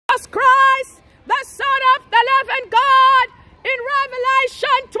Jesus Christ, the Son of the living God, in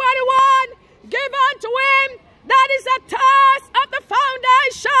Revelation 21, give unto him that is a task of the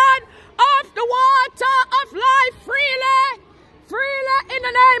foundation of the water of life freely, freely in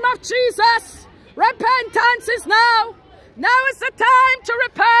the name of Jesus. Repentance is now. Now is the time to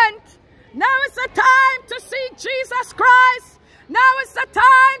repent. Now is the time to seek Jesus Christ. Now is the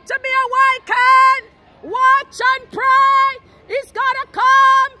time to be awakened. Watch and pray. He's gonna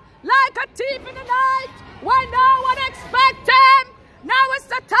come like a thief in the night when no one expects him. Now is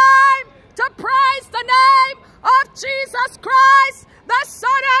the time to praise the name of Jesus Christ, the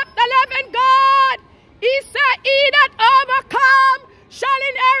Son of the living God. He said, he that overcome shall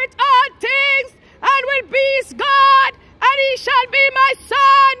inherit all things and will be his God, and he shall be my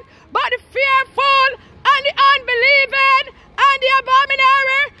son. But the fearful and the unbelieving and the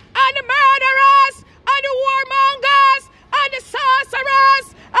abominary and the murderers and the warmongers and the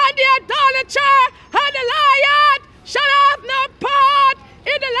sorcerers and the idolater and the lion shall have no part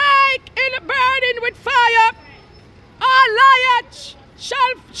in the lake, in the burning with fire. All lions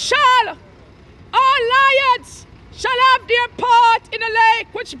shall have their part in the lake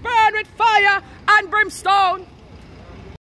which burn with fire and brimstone.